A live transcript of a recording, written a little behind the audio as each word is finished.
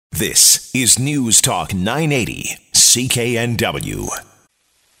This is News Talk 980 CKNW.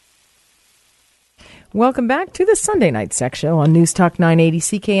 Welcome back to the Sunday Night Sex Show on News Talk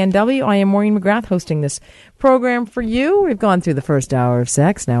 980 CKNW. I am Maureen McGrath hosting this program for you. We've gone through the first hour of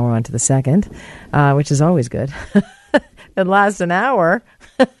sex. Now we're on to the second, which is always good. It lasts an hour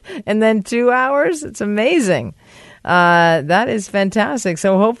and then 2 hours. It's amazing. That is fantastic.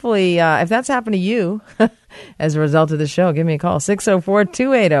 So hopefully, if that's happened to you as a result of the show, give me a call,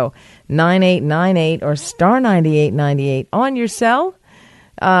 604-280-9898 or star 9898 on your cell.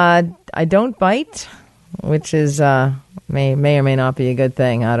 I don't bite, which is may or may not be a good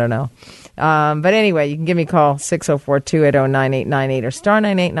thing. I don't know. But anyway, you can give me a call, 604-280-9898 or star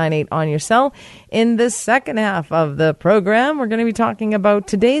 9898 on your cell. In the second half of the program, we're going to be talking about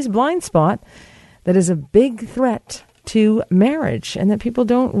today's blind spot that is a big threat to marriage and that people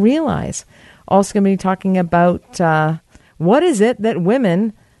don't realize. Also going to be talking about what is it that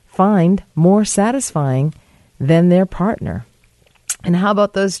women find more satisfying than their partner. And how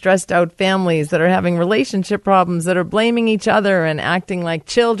about those stressed out families that are having relationship problems, that are blaming each other and acting like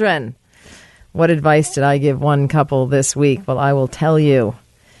children? What advice did I give one couple this week? Well, I will tell you.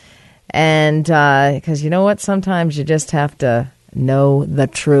 And because you know what? Sometimes you just have to know the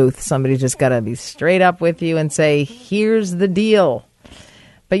truth. Somebody's just got to be straight up with you and say, here's the deal.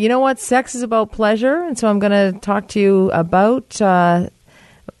 But you know what? Sex is about pleasure. And so I'm going to talk to you about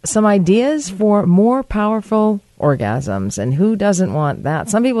some ideas for more powerful orgasms. And who doesn't want that?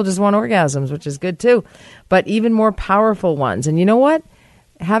 Some people just want orgasms, which is good too, but even more powerful ones. And you know what?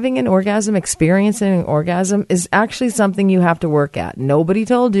 Having an orgasm, experiencing an orgasm is actually something you have to work at. Nobody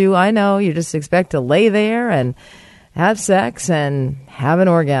told you. I know. You just expect to lay there and have sex and have an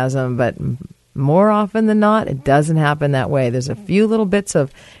orgasm, but more often than not, it doesn't happen that way. There's a few little bits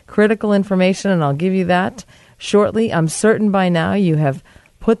of critical information, and I'll give you that shortly. I'm certain by now you have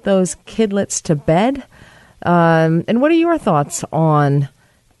put those kidlets to bed. And what are your thoughts on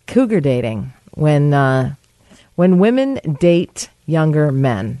cougar dating when women date younger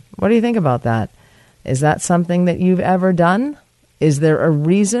men? What do you think about that? Is that something that you've ever done? Is there a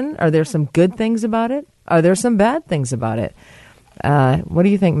reason? Are there some good things about it? Are there some bad things about it? What do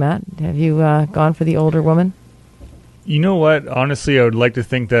you think, Matt? Have you gone for the older woman? You know what? Honestly, I would like to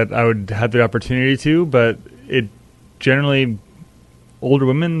think that I would have the opportunity to, but it generally, older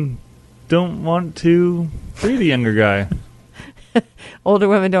women don't want to date a younger guy. Older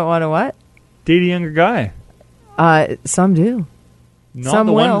women don't want to what? Date a younger guy. Some do. Not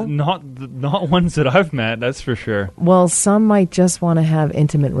ones that I've met, that's for sure. Well, some might just want to have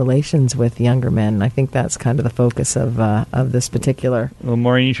intimate relations with younger men. I think that's kind of the focus of this particular. Well,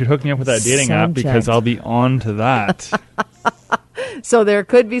 Maureen, you should hook me up with that dating app because I'll be on to that. So there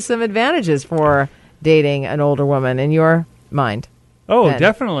could be some advantages for dating an older woman in your mind. Oh, then.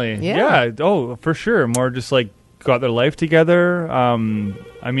 Definitely. Yeah. Oh, for sure. More just like got their life together.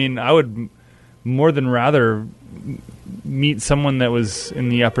 I mean, I would more than rather meet someone that was in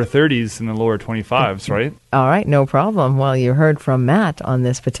the upper 30s and the lower 25s, right? All right, no problem. Well, you heard from Matt on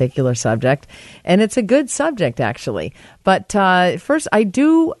this particular subject, and it's a good subject, actually. But first, I'm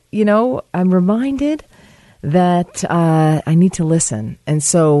reminded that I need to listen. And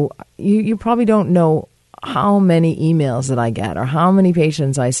so you probably don't know how many emails that I get or how many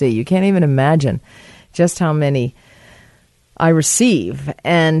patients I see. You can't even imagine just how many I receive,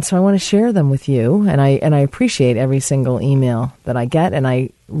 and so I want to share them with you, and I appreciate every single email that I get, and I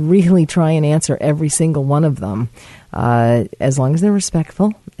really try and answer every single one of them, as long as they're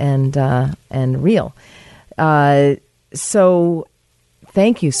respectful and real. So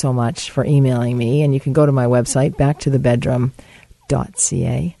thank you so much for emailing me, and you can go to my website,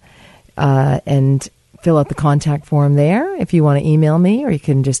 backtothebedroom.ca, and fill out the contact form there if you want to email me, or you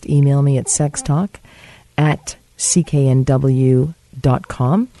can just email me at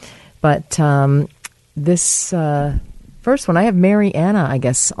sextalk@cknw.com. But this first one, I have Mariana, I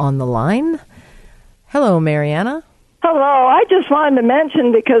guess, on the line. Hello, Mariana. Hello. I just wanted to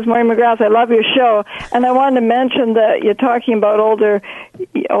mention, because Maureen McGrath, I love your show, and I wanted to mention that you're talking about older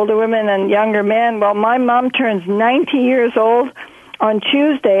women and younger men. Well, my mom turns 90 years old on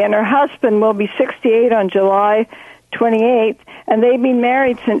Tuesday, and her husband will be 68 on July 28th, and they've been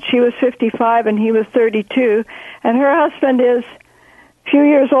married since she was 55 and he was 32, and her husband is a few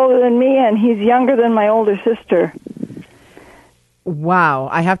years older than me, and he's younger than my older sister. Wow,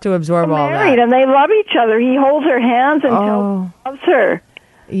 I have to absorb all that. Married, and they love each other. He holds her hands and tells he loves her.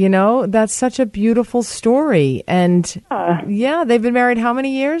 You know, that's such a beautiful story. And, yeah, they've been married how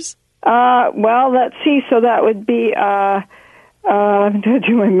many years? Well, let's see. So that would be, I'm going to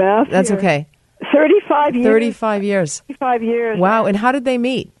do my math. That's here. okay. 35 years. 35 years. 35 years. Wow, and how did they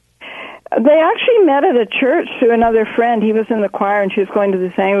meet? They actually met at a church through another friend. He was in the choir, and she was going to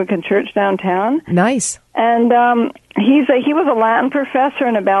this Anglican church downtown. Nice. And he was a Latin professor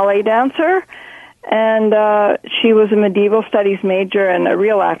and a ballet dancer, and she was a medieval studies major and a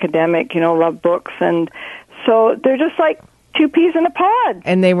real academic, loved books. And so they're just like two peas in a pod.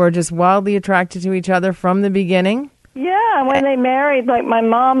 And they were just wildly attracted to each other from the beginning? Yeah, and when they married, like my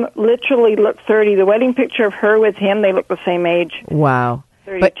mom literally looked 30. The wedding picture of her with him, they looked the same age. Wow.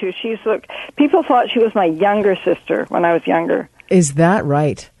 32. People thought she was my younger sister when I was younger. Is that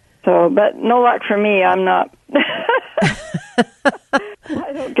right? So, but no luck for me. I'm not. I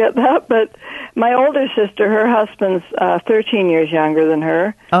don't get that. But my older sister, her husband's 13 years younger than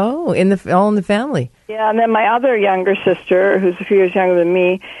her. Oh, all in the family. Yeah, and then my other younger sister, who's a few years younger than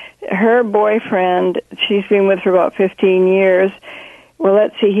me, her boyfriend, she's been with for about 15 years. Well,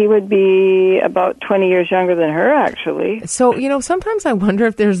 let's see, he would be about 20 years younger than her, actually. So, sometimes I wonder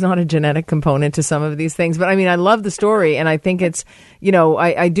if there's not a genetic component to some of these things. But, I love the story, and I think it's,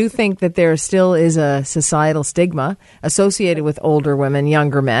 I do think that there still is a societal stigma associated with older women,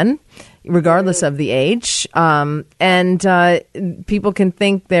 younger men, regardless of the age. And people can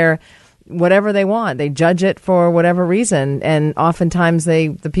think they're whatever they want. They judge it for whatever reason. And oftentimes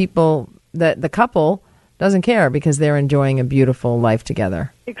the couple doesn't care because they're enjoying a beautiful life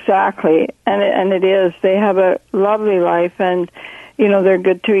together. Exactly, and it is. They have a lovely life, and they're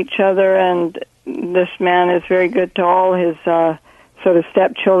good to each other. And this man is very good to all his sort of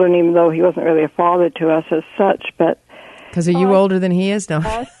stepchildren, even though he wasn't really a father to us as such. But because are you older than he is? No.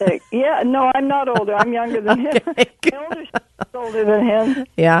 Fantastic. Yeah, no, I'm not older. I'm younger than him. My older sister's older than him.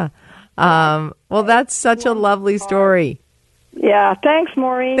 Yeah. Well, that's such a lovely story. Yeah, thanks,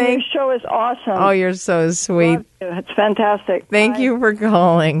 Maureen. Your show is awesome. Oh, you're so sweet. It's fantastic. Thank you for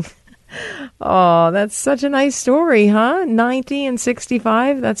calling. Oh, that's such a nice story, huh? 90 and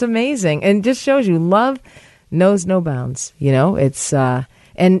 65. That's amazing. And just shows you love knows no bounds. It's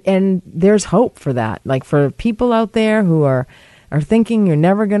and there's hope for that. Like for people out there who are thinking you're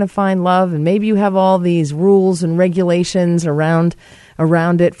never going to find love, and maybe you have all these rules and regulations around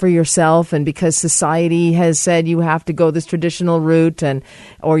it for yourself, and because society has said you have to go this traditional route,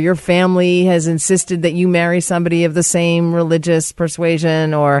 or your family has insisted that you marry somebody of the same religious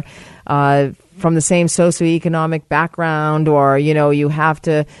persuasion or from the same socioeconomic background, or you have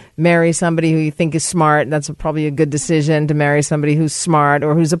to marry somebody who you think is smart. That's probably a good decision to marry somebody who's smart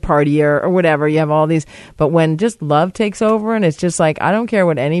or who's a partier or whatever. You have all these, but when just love takes over and it's just like, I don't care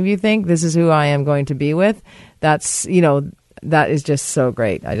what any of you think, this is who I am going to be with. That's that is just so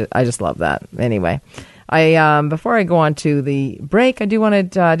great. I just love that. Anyway, before I go on to the break, I do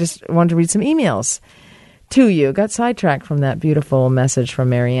want to read some emails to you. Got sidetracked from that beautiful message from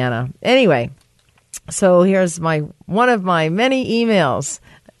Mariana. Anyway, so here's one of my many emails.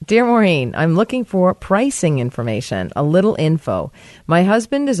 Dear Maureen, I'm looking for pricing information, a little info. My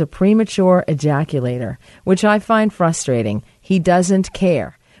husband is a premature ejaculator, which I find frustrating. He doesn't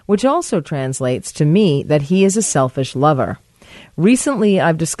care, which also translates to me that he is a selfish lover. Recently,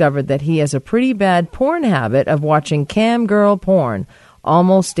 I've discovered that he has a pretty bad porn habit of watching cam girl porn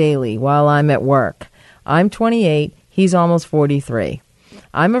almost daily while I'm at work. I'm 28, he's almost 43.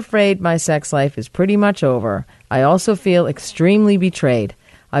 I'm afraid my sex life is pretty much over. I also feel extremely betrayed.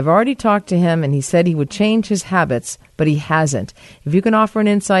 I've already talked to him and he said he would change his habits, but he hasn't. If you can offer an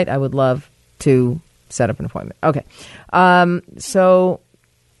insight, I would love to set up an appointment. Okay. So,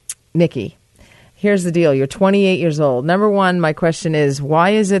 Nikki, here's the deal. You're 28 years old. Number one, my question is, why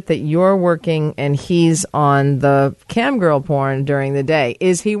is it that you're working and he's on the cam girl porn during the day?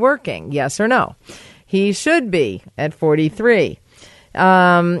 Is he working? Yes or no? He should be at 43.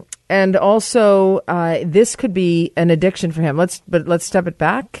 And also, this could be an addiction for him. Let's step it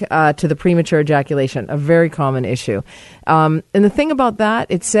back to the premature ejaculation, a very common issue. And the thing about that,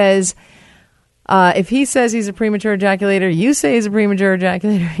 it says, if he says he's a premature ejaculator, you say he's a premature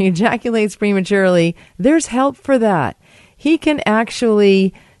ejaculator, he ejaculates prematurely, there's help for that. He can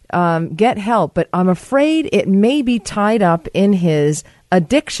actually get help, but I'm afraid it may be tied up in his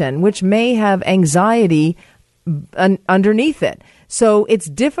addiction, which may have anxiety underneath it. So it's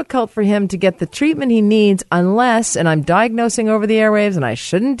difficult for him to get the treatment he needs unless, and I'm diagnosing over the airwaves, and I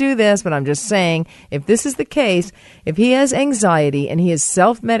shouldn't do this, but I'm just saying, if this is the case, if he has anxiety and he is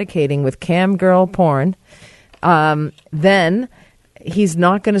self-medicating with cam girl porn, then he's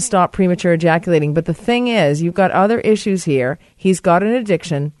not going to stop premature ejaculating. But the thing is, you've got other issues here. He's got an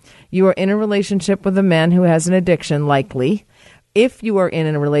addiction. You are in a relationship with a man who has an addiction, likely. If you are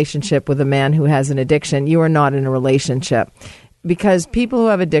in a relationship with a man who has an addiction, you are not in a relationship. because people who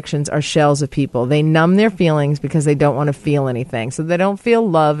have addictions are shells of people. They numb their feelings because they don't want to feel anything. So they don't feel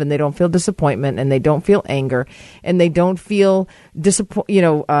love, and they don't feel disappointment, and they don't feel anger, and they don't feel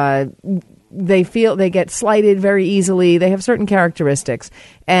they get slighted very easily. They have certain characteristics.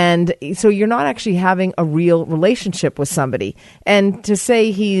 And so you're not actually having a real relationship with somebody. And to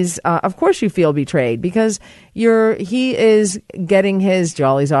say he's, of course you feel betrayed, because he is getting his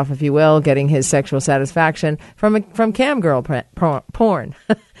jollies off, if you will, getting his sexual satisfaction from cam girl porn.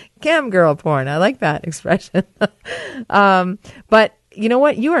 Cam girl porn. I like that expression. But you know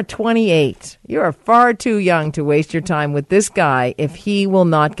what? You are 28. You are far too young to waste your time with this guy if he will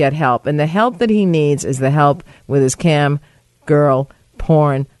not get help. And the help that he needs is the help with his cam girl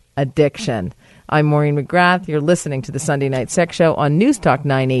porn addiction. I'm Maureen McGrath. You're listening to the Sunday Night Sex Show on News Talk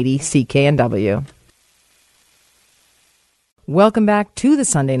 980 CKNW. Welcome back to the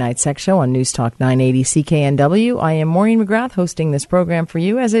Sunday Night Sex Show on News Talk 980 CKNW. I am Maureen McGrath, hosting this program for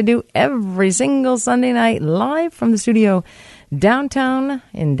you, as I do every single Sunday night, live from the studio in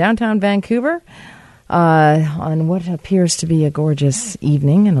downtown Vancouver, on what appears to be a gorgeous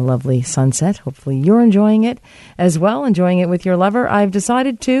evening and a lovely sunset. Hopefully you're enjoying it as well, enjoying it with your lover. I've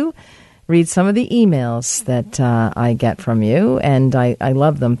decided to read some of the emails that I get from you, and I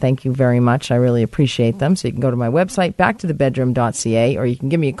love them. Thank you very much. I really appreciate them. So you can go to my website, backtothebedroom.ca, or you can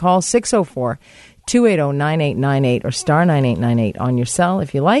give me a call, 604-280-9898 or star 9898 on your cell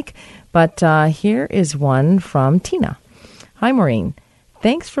if you like. But here is one from Tina. Hi, Maureen.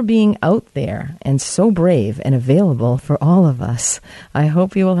 Thanks for being out there and so brave and available for all of us. I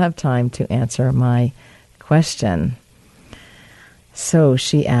hope you will have time to answer my question. So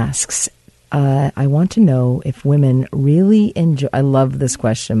she asks, I want to know if women really enjoy... I love this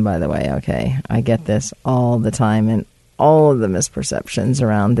question, by the way, okay? I get this all the time, and all of the misperceptions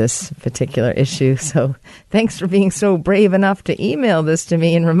around this particular issue. So thanks for being so brave enough to email this to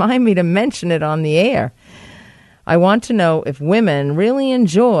me and remind me to mention it on the air. I want to know if women really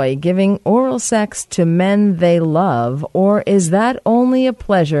enjoy giving oral sex to men they love, or is that only a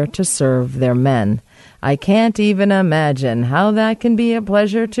pleasure to serve their men? I can't even imagine how that can be a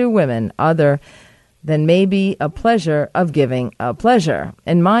pleasure to women other than maybe a pleasure of giving a pleasure.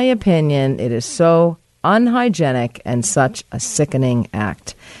 In my opinion, it is so unhygienic and such a sickening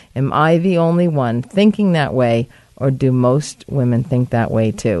act. Am I the only one thinking that way, or do most women think that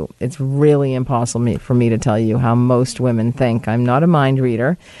way too? It's really impossible for me to tell you how most women think. I'm not a mind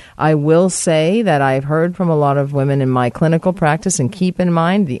reader. I will say that I've heard from a lot of women in my clinical practice, and keep in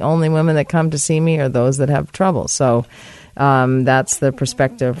mind, the only women that come to see me are those that have trouble. So that's the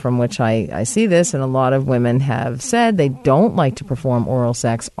perspective from which I see this. And a lot of women have said they don't like to perform oral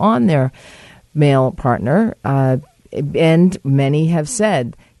sex on their male partner. And many have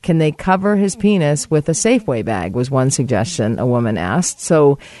said, can they cover his penis with a Safeway bag, was one suggestion a woman asked.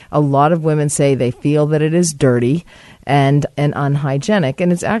 So a lot of women say they feel that it is dirty and unhygienic,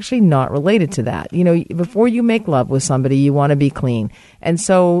 and it's actually not related to that. You know, before you make love with somebody, you want to be clean. And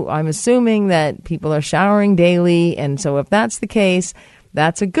so I'm assuming that people are showering daily, and so if that's the case,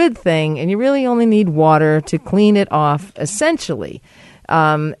 that's a good thing, and you really only need water to clean it off, essentially.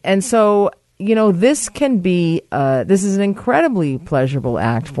 And so... you know, this can be, this is an incredibly pleasurable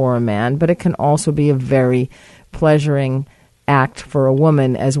act for a man, but it can also be a very pleasuring act for a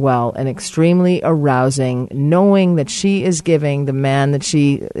woman as well, and extremely arousing, knowing that she is giving the man that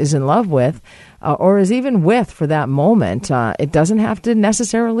she is in love with, or is even with for that moment. It doesn't have to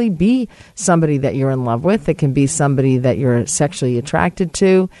necessarily be somebody that you're in love with. It can be somebody that you're sexually attracted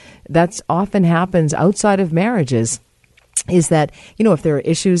to. That's often happens outside of marriages. Is that, you know, if there are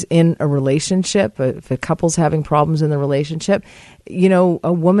issues in a relationship, if a couple's having problems in the relationship, you know,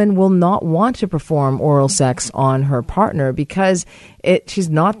 a woman will not want to perform oral sex on her partner because she's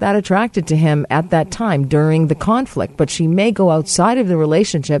not that attracted to him at that time during the conflict. But she may go outside of the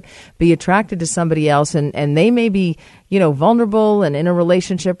relationship, be attracted to somebody else, and they may be, you know, vulnerable and in a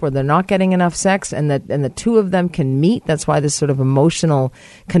relationship where they're not getting enough sex, and the two of them can meet. That's why this sort of emotional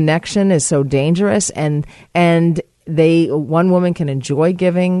connection is so dangerous. And one woman can enjoy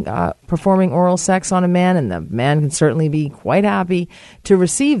performing oral sex on a man, and the man can certainly be quite happy to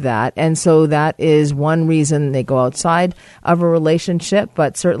receive that. And so that is one reason they go outside of a relationship.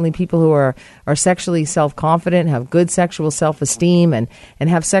 But certainly people who are sexually self-confident, have good sexual self-esteem, and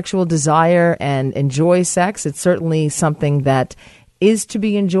have sexual desire and enjoy sex, it's certainly something that is to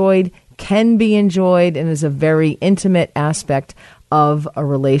be enjoyed, can be enjoyed, and is a very intimate aspect of a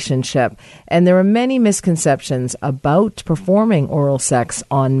relationship. And there are many misconceptions about performing oral sex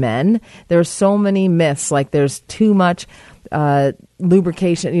on men. There are so many myths, like there's too much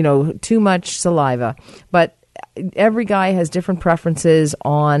lubrication, you know, too much saliva. But every guy has different preferences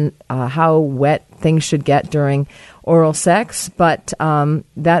on how wet things should get during oral sex, but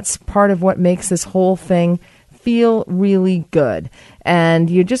that's part of what makes this whole thing feel really good. And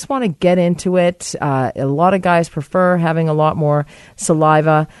you just want to get into it. A lot of guys prefer having a lot more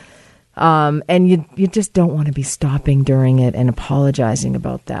saliva. And you just don't want to be stopping during it and apologizing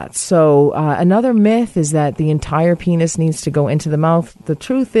about that. So another myth is that the entire penis needs to go into the mouth. The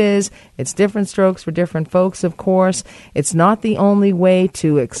truth is, it's different strokes for different folks, of course. It's not the only way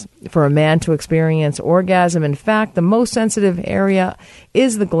for a man to experience orgasm. In fact, the most sensitive area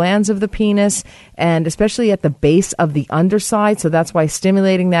is the glands of the penis, and especially at the base of the underside. So that's why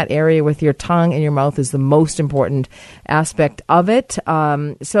stimulating that area with your tongue and your mouth is the most important aspect of it.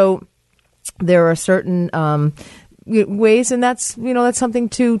 So there are certain ways, and that's something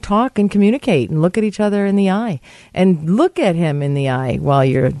to talk and communicate and look at each other in the eye and look at him in the eye while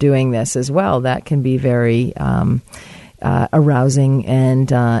you're doing this as well. That can be very arousing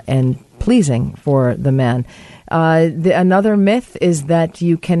and pleasing for the man. Another myth is that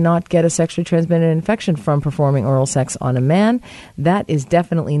you cannot get a sexually transmitted infection from performing oral sex on a man. That is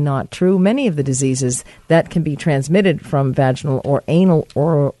definitely not true. Many of the diseases that can be transmitted from vaginal or anal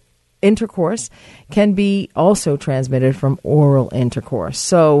oral intercourse can be also transmitted from oral intercourse.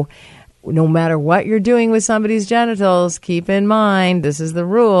 So no matter what you're doing with somebody's genitals, keep in mind, this is the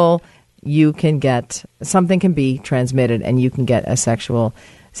rule, something can be transmitted and you can get a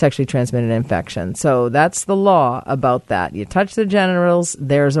sexually transmitted infection. So that's the law about that. You touch the genitals,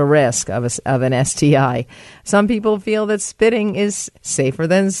 there's a risk of an STI. Some people feel that spitting is safer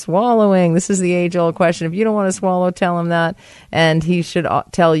than swallowing. This is the age-old question. If you don't want to swallow, tell him that, and he should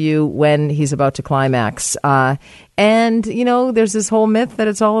tell you when he's about to climax. And, there's this whole myth that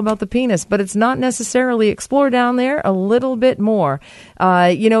it's all about the penis, but it's not necessarily. Explore down there a little bit more.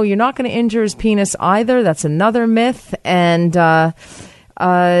 You're not going to injure his penis either. That's another myth. And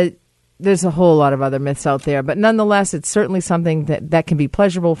there's a whole lot of other myths out there, but nonetheless, it's certainly something that can be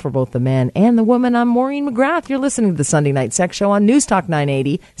pleasurable for both the man and the woman. I'm Maureen McGrath. You're listening to the Sunday Night Sex Show on News Talk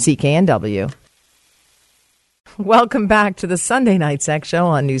 980 CKNW. Welcome back to the Sunday Night Sex Show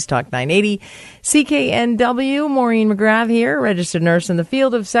on News Talk 980 CKNW. Maureen McGrath here, registered nurse in the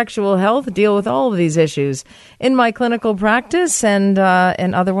field of sexual health. Deal with all of these issues in my clinical practice and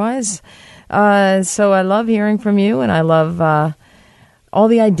otherwise. So I love hearing from you, and I love all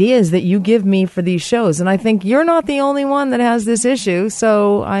the ideas that you give me for these shows. And I think you're not the only one that has this issue,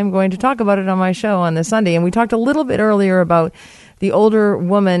 so I'm going to talk about it on my show on this Sunday. And we talked a little bit earlier about the older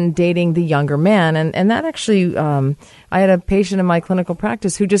woman dating the younger man. And that actually, I had a patient in my clinical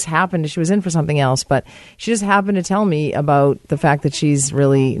practice who just she was in for something else, but she just happened to tell me about the fact that she's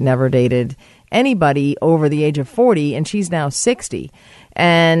really never dated anybody over the age of 40, and she's now 60.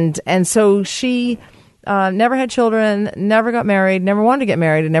 And so she never had children, never got married, never wanted to get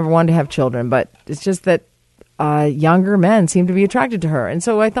married, and never wanted to have children. But it's just that younger men seem to be attracted to her. And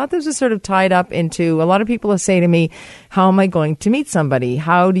so I thought this was sort of tied up into, a lot of people say to me, how am I going to meet somebody?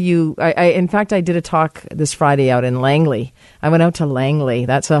 How do you, in fact, I did a talk this Friday out in Langley. I went out to Langley.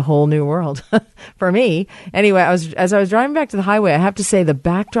 That's a whole new world for me. Anyway, as I was driving back to the highway, I have to say the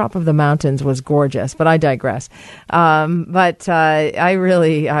backdrop of the mountains was gorgeous, but I digress. I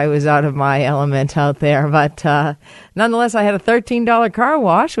was out of my element out there, but nonetheless, I had a $13 car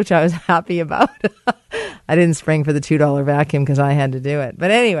wash, which I was happy about. I didn't spring for the $2 vacuum because I had to do it.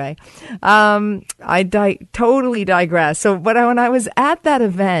 But anyway, I totally digress. So, but when I was at that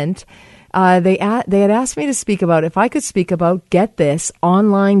event, they had asked me to speak about, if I could speak about, get this,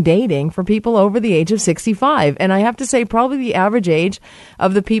 online dating for people over the age of 65. And I have to say, probably the average age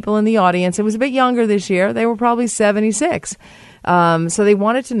of the people in the audience, it was a bit younger this year. They were probably 76. So they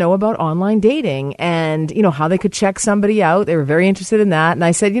wanted to know about online dating and, how they could check somebody out. They were very interested in that. And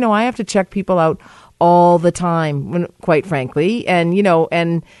I said, I have to check people out all the time, quite frankly. And,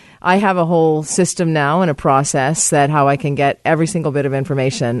 and I have a whole system now and a process that how I can get every single bit of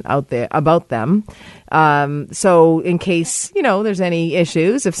information out there about them. So in case, there's any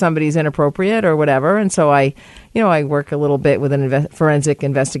issues, if somebody's inappropriate or whatever. And so I work a little bit with a forensic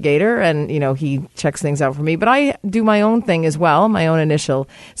investigator and, he checks things out for me. But I do my own thing as well, my own initial.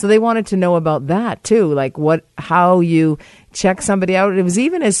 So they wanted to know about that too, like how you check somebody out. It was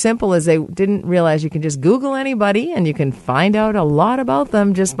even as simple as they didn't realize you can just Google anybody and you can find out a lot about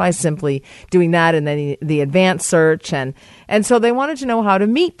them just by simply doing that, and then the advanced search. And so they wanted to know how to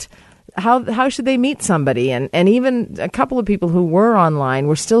meet. How should they meet somebody? And even a couple of people who were online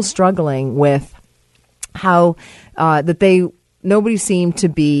were still struggling with how nobody seemed to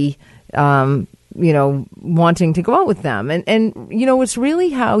be wanting to go out with them. And it's really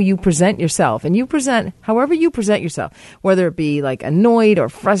how you present yourself, and however you present yourself, whether it be like annoyed or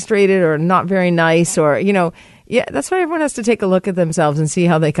frustrated or not very nice or, yeah, that's why everyone has to take a look at themselves and see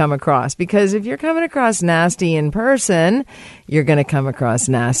how they come across. Because if you're coming across nasty in person, you're going to come across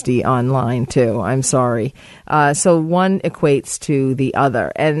nasty online too. I'm sorry. So one equates to the other.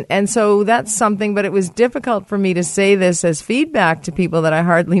 And so that's something, but it was difficult for me to say this as feedback to people that I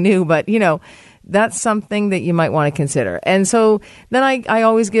hardly knew. But, that's something that you might want to consider. And so then I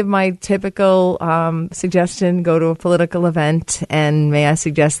always give my typical suggestion, go to a political event, and may I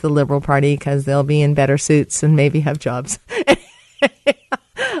suggest the Liberal Party because they'll be in better suits and maybe have jobs.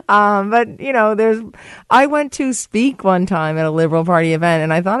 But, I went to speak one time at a Liberal Party event,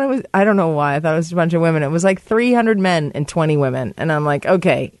 and I thought I don't know why, I thought it was a bunch of women. It was like 300 men and 20 women. And I'm like,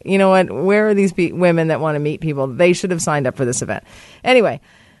 okay, you know what? Where are these women that want to meet people? They should have signed up for this event. Anyway.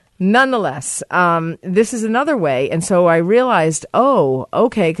 Nonetheless, this is another way. And so I realized,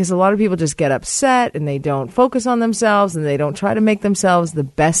 okay, because a lot of people just get upset and they don't focus on themselves and they don't try to make themselves the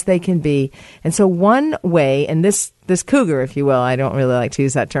best they can be. And so one way, and this cougar, if you will, I don't really like to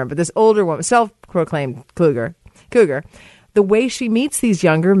use that term, but this older woman, self-proclaimed cougar, the way she meets these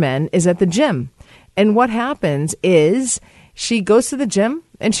younger men is at the gym. And what happens is she goes to the gym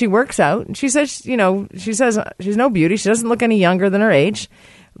and she works out. And she says, she's no beauty. She doesn't look any younger than her age.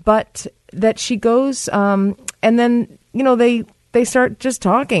 But that she goes, and then, they start just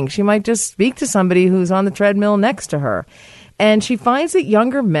talking. She might just speak to somebody who's on the treadmill next to her. And she finds that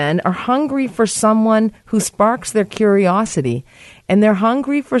younger men are hungry for someone who sparks their curiosity. And they're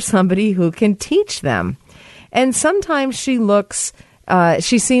hungry for somebody who can teach them. And sometimes she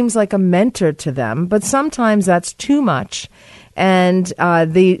seems like a mentor to them, but sometimes that's too much. And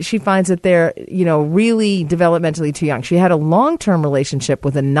she finds that they're, really developmentally too young. She had a long-term relationship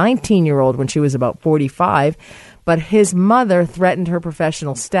with a 19-year-old when she was about 45, but his mother threatened her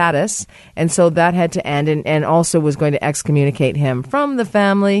professional status, and so that had to end, and also was going to excommunicate him from the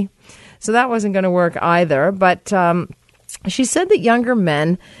family. So that wasn't going to work either. But she said that younger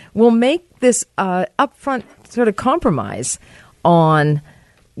men will make this upfront sort of compromise on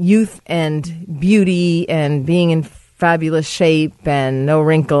youth and beauty and being in fabulous shape and no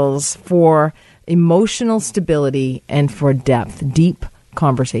wrinkles for emotional stability and for depth, deep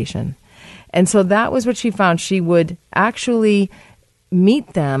conversation. And so that was what she found. She would actually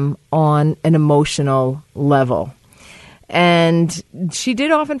meet them on an emotional level. And she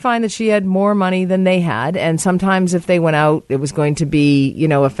did often find that she had more money than they had. And sometimes if they went out, it was going to be,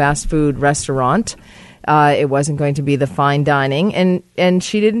 a fast food restaurant. It wasn't going to be the fine dining, and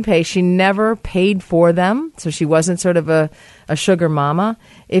she didn't pay. She never paid for them, so she wasn't sort of a sugar mama,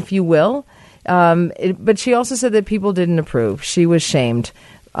 if you will. But she also said that people didn't approve. She was shamed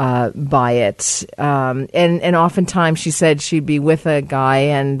by it. And oftentimes she said she'd be with a guy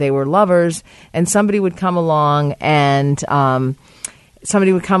and they were lovers, and somebody would come along and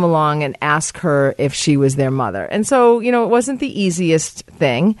ask her if she was their mother. And so, it wasn't the easiest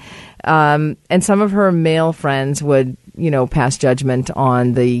thing. And some of her male friends would, pass judgment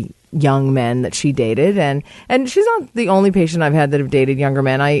on the young men that she dated. And she's not the only patient I've had that have dated younger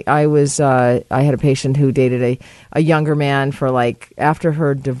men. I had a patient who dated a younger man for after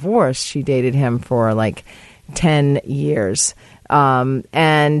her divorce, she dated him for 10 years.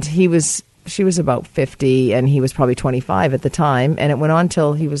 And she was about 50 and he was probably 25 at the time. And it went on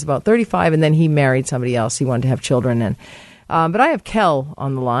till he was about 35, and then he married somebody else. He wanted to have children. And but I have Kel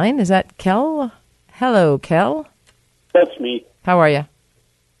on the line. Is that Kel? Hello, Kel. That's me. How are you?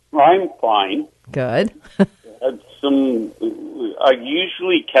 I'm fine. Good. I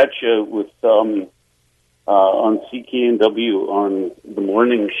usually catch you with on CKNW on the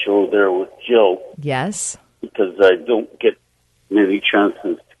morning show there with Jill. Yes. Because I don't get many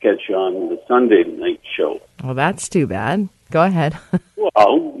chances to catch you on the Sunday night show. Well, that's too bad. Go ahead.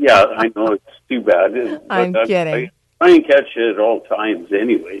 Well, yeah, I know it's too bad. I'm kidding. I try and catch it at all times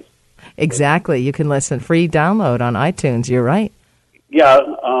anyways. Exactly. You can listen free download on iTunes. You're right. Yeah,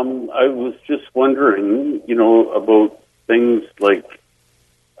 I was just wondering, about things like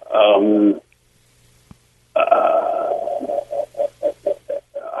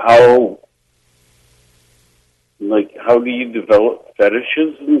how do you develop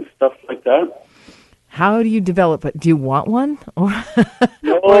fetishes and stuff like that? How do you develop it? Do you want one? Or,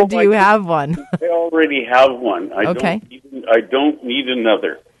 no, or do you have one? I already have one. I Okay. don't need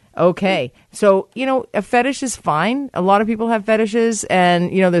another. Okay. So, a fetish is fine. A lot of people have fetishes, and,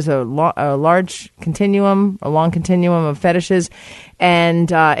 there's a long continuum of fetishes.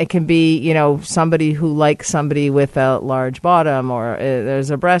 And it can be, somebody who likes somebody with a large bottom, or there's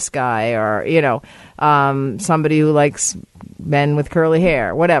a breast guy, or, somebody who likes men with curly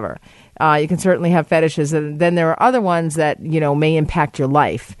hair, whatever. You can certainly have fetishes. And then there are other ones that, may impact your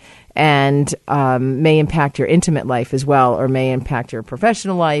life. And may impact your intimate life as well, or may impact your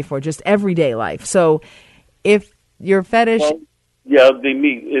professional life, or just everyday life. So, if your fetish, they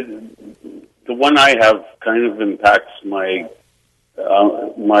meet. The one I have kind of impacts my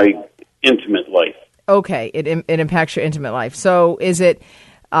intimate life. Okay, it impacts your intimate life. So, is it?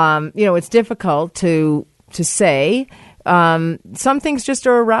 It's difficult to say. Some things just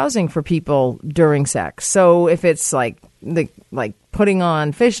are arousing for people during sex. So, if it's like putting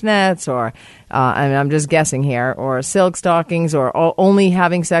on fishnets, or I'm just guessing here, or silk stockings, or only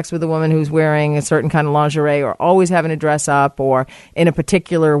having sex with a woman who's wearing a certain kind of lingerie, or always having to dress up, or in a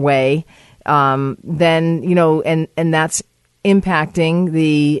particular way, then, and that's impacting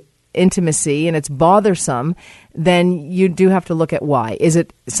the intimacy, and it's bothersome, then you do have to look at why. Is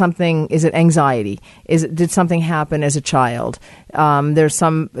it anxiety? Did something happen as a child? There's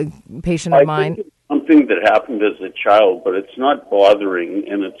some patient of mine. Something that happened as a child, but it's not bothering,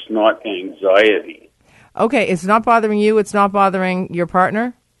 and it's not anxiety. Okay, it's not bothering you. It's not bothering your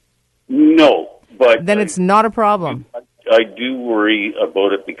partner. No, but then it's not a problem. I do worry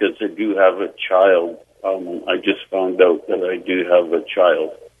about it because I do have a child. I just found out that I do have a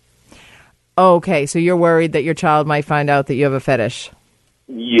child. Okay, so you're worried that your child might find out that you have a fetish.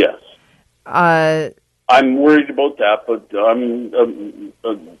 Yes. I'm worried about that, but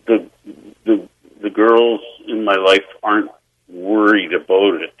the girls in my life aren't worried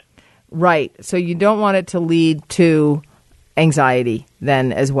about it. Right. So you don't want it to lead to anxiety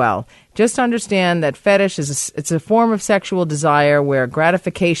then as well. Just understand that fetish it's a form of sexual desire where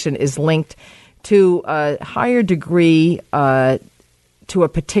gratification is linked to a higher degree to a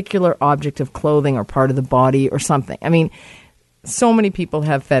particular object of clothing or part of the body or something. I mean, so many people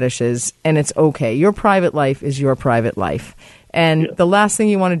have fetishes, and it's okay. Your private life is your private life. And the last thing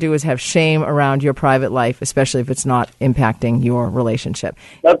you want to do is have shame around your private life, especially if it's not impacting your relationship.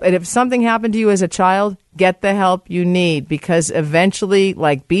 But if something happened to you as a child, get the help you need, because eventually,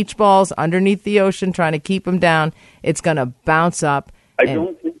 like beach balls underneath the ocean, trying to keep them down, it's going to bounce up. I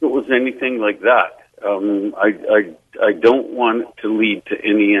don't think it was anything like that. I don't want it to lead to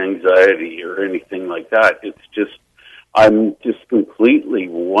any anxiety or anything like that. It's just, I'm just completely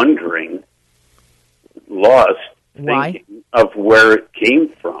wondering, lost, why? Thinking of where it came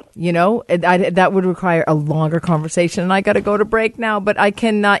from. That would require a longer conversation, and I got to go to break now, but I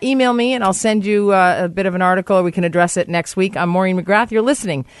can email me, and I'll send you a bit of an article, or we can address it next week. I'm Maureen McGrath. You're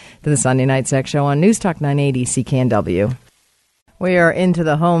listening to the Sunday Night Sex Show on News Talk 980 CKNW. We are into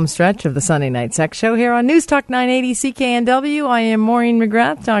the home stretch of the Sunday Night Sex Show here on News Talk 980 CKNW. I am Maureen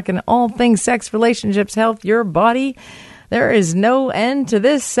McGrath, talking all things sex, relationships, health, your body. There is no end to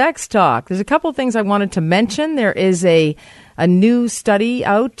this sex talk. There's a couple of things I wanted to mention. There is a new study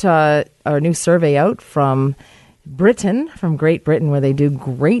out, or a new survey out from Great Britain, where they do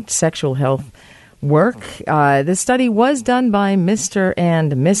great sexual health work. This study was done by Mr.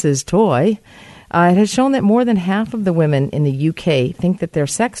 and Mrs. Toy. It has shown that more than half of the women in the UK think that their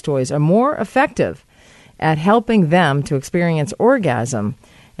sex toys are more effective at helping them to experience orgasm,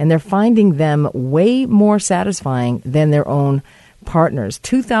 and they're finding them way more satisfying than their own partners.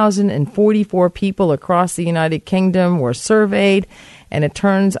 2,044 people across the United Kingdom were surveyed, and it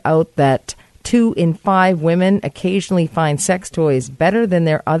turns out that 2 in 5 women occasionally find sex toys better than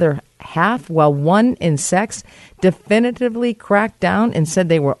their other half, while 1 in 6 definitively cracked down and said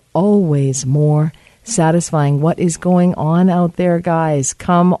they were always more satisfying. What is going on out there, guys?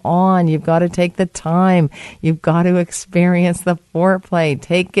 Come on. You've got to take the time. You've got to experience the foreplay.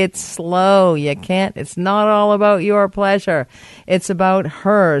 Take it slow. You can't. It's not all about your pleasure. It's about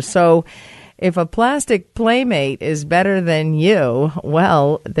hers. So if a plastic playmate is better than you,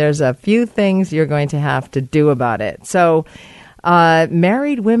 well, there's a few things you're going to have to do about it. So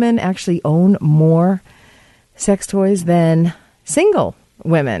married women actually own more sex toys than single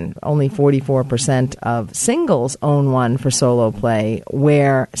women. Only 44% of singles own one for solo play,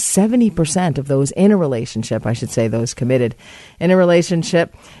 where 70% of those in a relationship, I should say those committed in a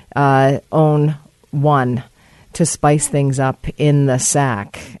relationship, own one to spice things up in the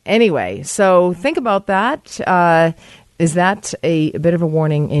sack. Anyway, so think about that. Is that a bit of a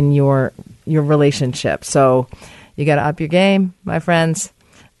warning in your relationship? So you got to up your game, my friends.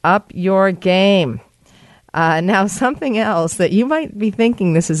 Up your game. Now, something else that you might be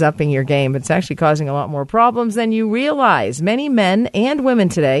thinking this is upping your game, but it's actually causing a lot more problems than you realize. Many men and women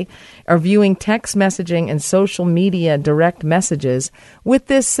today are viewing text messaging and social media direct messages with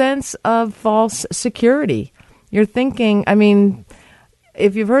this sense of false security. You're thinking, I mean,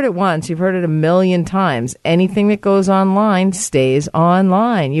 if you've heard it once, you've heard it a million times. Anything that goes online stays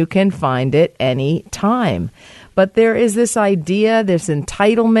online. You can find it any time. But there is this idea, this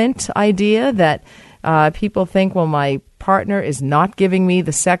entitlement idea that people think, well, my partner is not giving me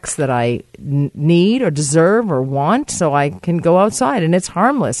the sex that I need or deserve or want, so I can go outside. And it's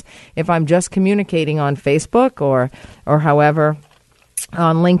harmless if I'm just communicating on Facebook or however,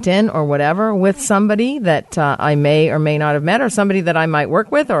 on LinkedIn or whatever, with somebody that I may or may not have met, or somebody that I might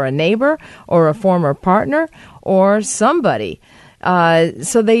work with, or a neighbor, or a former partner, or somebody.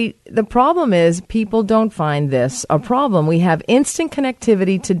 So the problem is people don't find this a problem. We have instant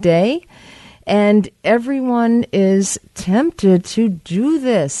connectivity today, and everyone is tempted to do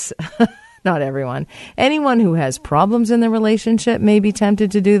this. Not everyone. Anyone who has problems in the relationship may be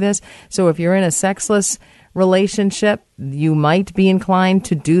tempted to do this. So if you're in a sexless relationship, you might be inclined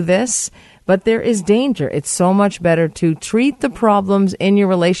to do this, but there is danger. It's so much better to treat the problems in your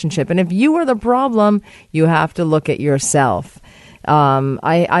relationship. And if you are the problem, you have to look at yourself.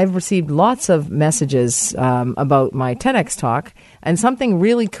 I've received lots of messages about my TEDx talk, and something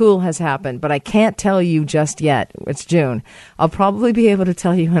really cool has happened, but I can't tell you just yet. It's June. I'll probably be able to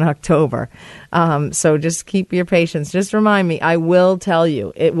tell you in October. So just keep your patience. Just remind me. I will tell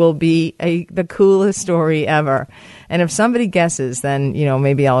you. It will be the coolest story ever. And if somebody guesses, then,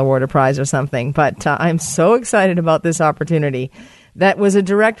 maybe I'll award a prize or something. But I'm so excited about this opportunity. That was a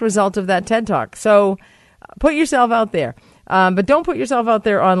direct result of that TED Talk. So put yourself out there. But don't put yourself out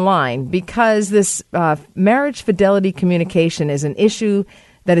there online, because this marriage fidelity communication is an issue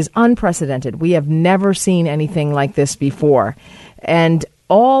that is unprecedented. We have never seen anything like this before. And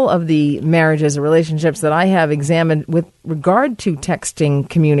all of the marriages or relationships that I have examined with regard to texting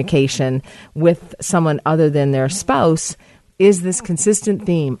communication with someone other than their spouse is this consistent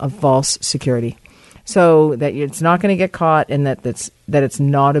theme of false security. So that it's not going to get caught, and that it's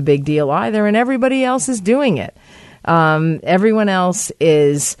not a big deal either, and everybody else is doing it. Everyone else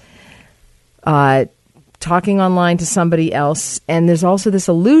is talking online to somebody else, and there's also this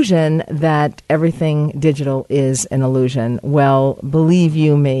illusion that everything digital is an illusion. Well, believe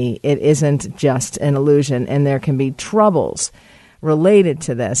you me, it isn't just an illusion, and there can be troubles related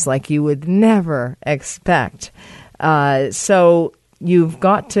to this like you would never expect. So you've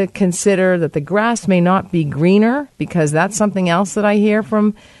got to consider that the grass may not be greener, because that's something else that I hear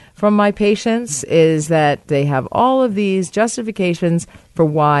from my patients, is that they have all of these justifications for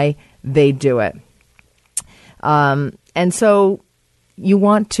why they do it. And so you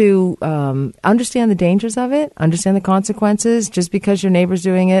want to understand the dangers of it, understand the consequences. Just because your neighbor's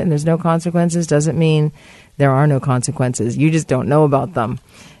doing it and there's no consequences doesn't mean there are no consequences. You just don't know about them.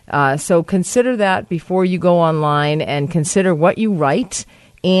 So consider that before you go online, and consider what you write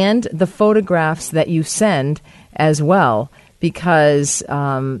and the photographs that you send as well. Because,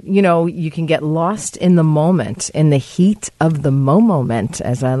 you can get lost in the moment, in the heat of the moment,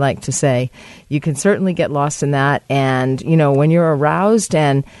 as I like to say. You can certainly get lost in that. And, when you're aroused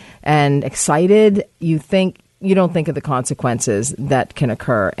and excited, you don't think of the consequences that can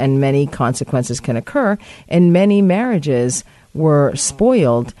occur. And many consequences can occur. And many marriages were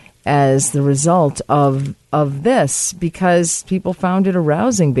spoiled as the result of this, because people found it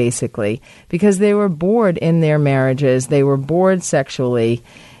arousing, basically, because they were bored in their marriages, they were bored sexually,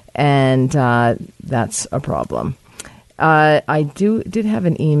 and that's a problem. I did have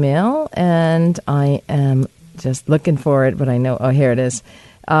an email, and I am just looking for it, but I know, here it is.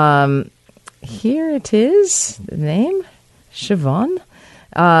 Here it is, the name, Siobhan,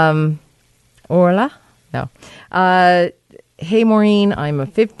 Orla, no. Hey, Maureen, I'm a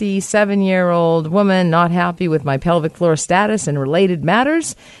 57-year-old woman not happy with my pelvic floor status and related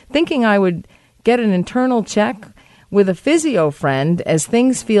matters, thinking I would get an internal check with a physio friend, as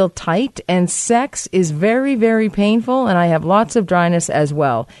things feel tight and sex is very, very painful, and I have lots of dryness as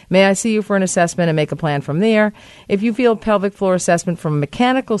well. May I see you for an assessment and make a plan from there? If you feel pelvic floor assessment from a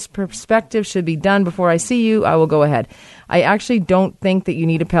mechanical perspective should be done before I see you, I will go ahead. I actually don't think that you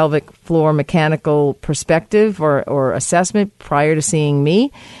need a pelvic floor mechanical perspective or assessment prior to seeing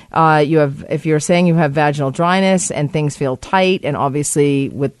me. If you're saying you have vaginal dryness and things feel tight, and obviously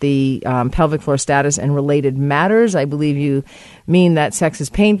with the pelvic floor status and related matters, I believe you mean that sex is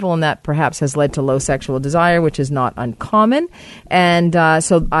painful, and that perhaps has led to low sexual desire, which is not uncommon. And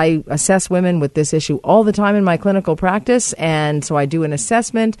so I assess women with this issue all the time in my clinical practice, and so I do an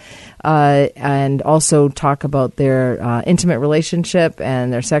assessment and also talk about their intimate relationship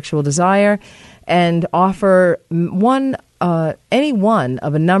and their sexual desire, and offer any one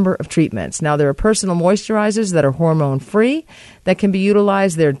of a number of treatments. Now, there are personal moisturizers that are hormone-free that can be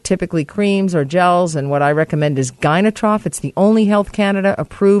utilized. They're typically creams or gels, and what I recommend is Gynatrof. It's the only Health Canada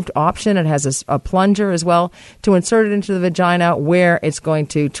approved option. It has a plunger as well to insert it into the vagina where it's going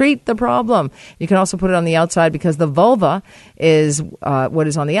to treat the problem. You can also put it on the outside because the vulva is what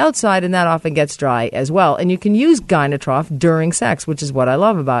is on the outside, and that often gets dry as well. And you can use Gynatrof during sex, which is what I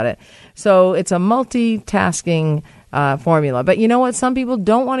love about it. So it's a multitasking formula. But you know what? Some people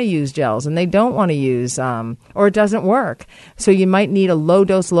don't want to use gels, and they don't want to use, or it doesn't work. So you might need a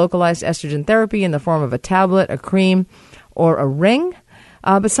low-dose localized estrogen therapy in the form of a tablet, a cream, or a ring.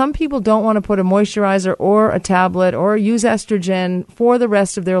 But some people don't want to put a moisturizer or a tablet or use estrogen for the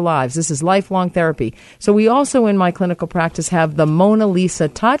rest of their lives. This is lifelong therapy. So we also, in my clinical practice, have the Mona Lisa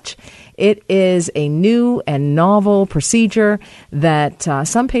Touch. It is a new and novel procedure that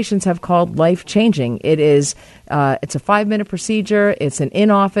some patients have called life-changing. It's a 5-minute procedure. It's an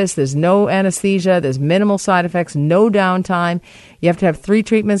in-office. There's no anesthesia. There's minimal side effects, no downtime. You have to have 3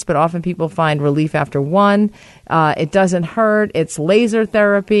 treatments, but often people find relief after 1. It doesn't hurt. It's laser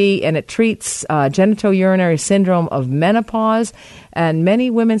therapy, and it treats genitourinary syndrome of menopause. And many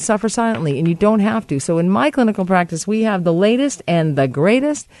women suffer silently, and you don't have to. So in my clinical practice, we have the latest and the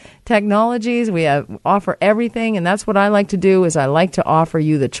greatest technologies. We offer everything, and that's what I like to do, is I like to offer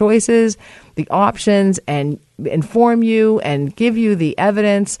you the choices, the options, and inform you and give you the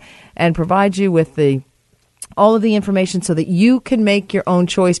evidence and provide you with all of the information so that you can make your own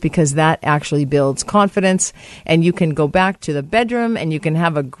choice, because that actually builds confidence, and you can go back to the bedroom and you can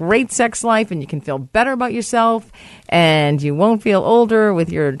have a great sex life, and you can feel better about yourself, and you won't feel older with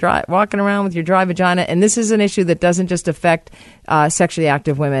your walking around with your dry vagina. And this is an issue that doesn't just affect sexually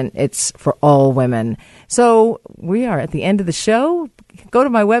active women. It's for all women. So we are at the end of the show. Go to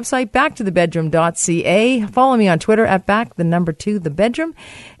my website, backtothebedroom.ca. Follow me on Twitter at @2thebedroom.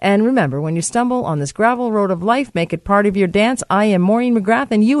 And remember, when you stumble on this gravel road of life, make it part of your dance. I am Maureen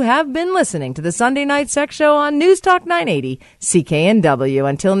McGrath, and you have been listening to the Sunday Night Sex Show on News Talk 980 CKNW.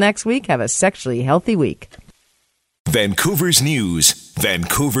 Until next week, have a sexually healthy week. Vancouver's News,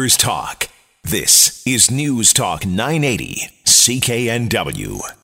 Vancouver's Talk. This is News Talk 980 CKNW.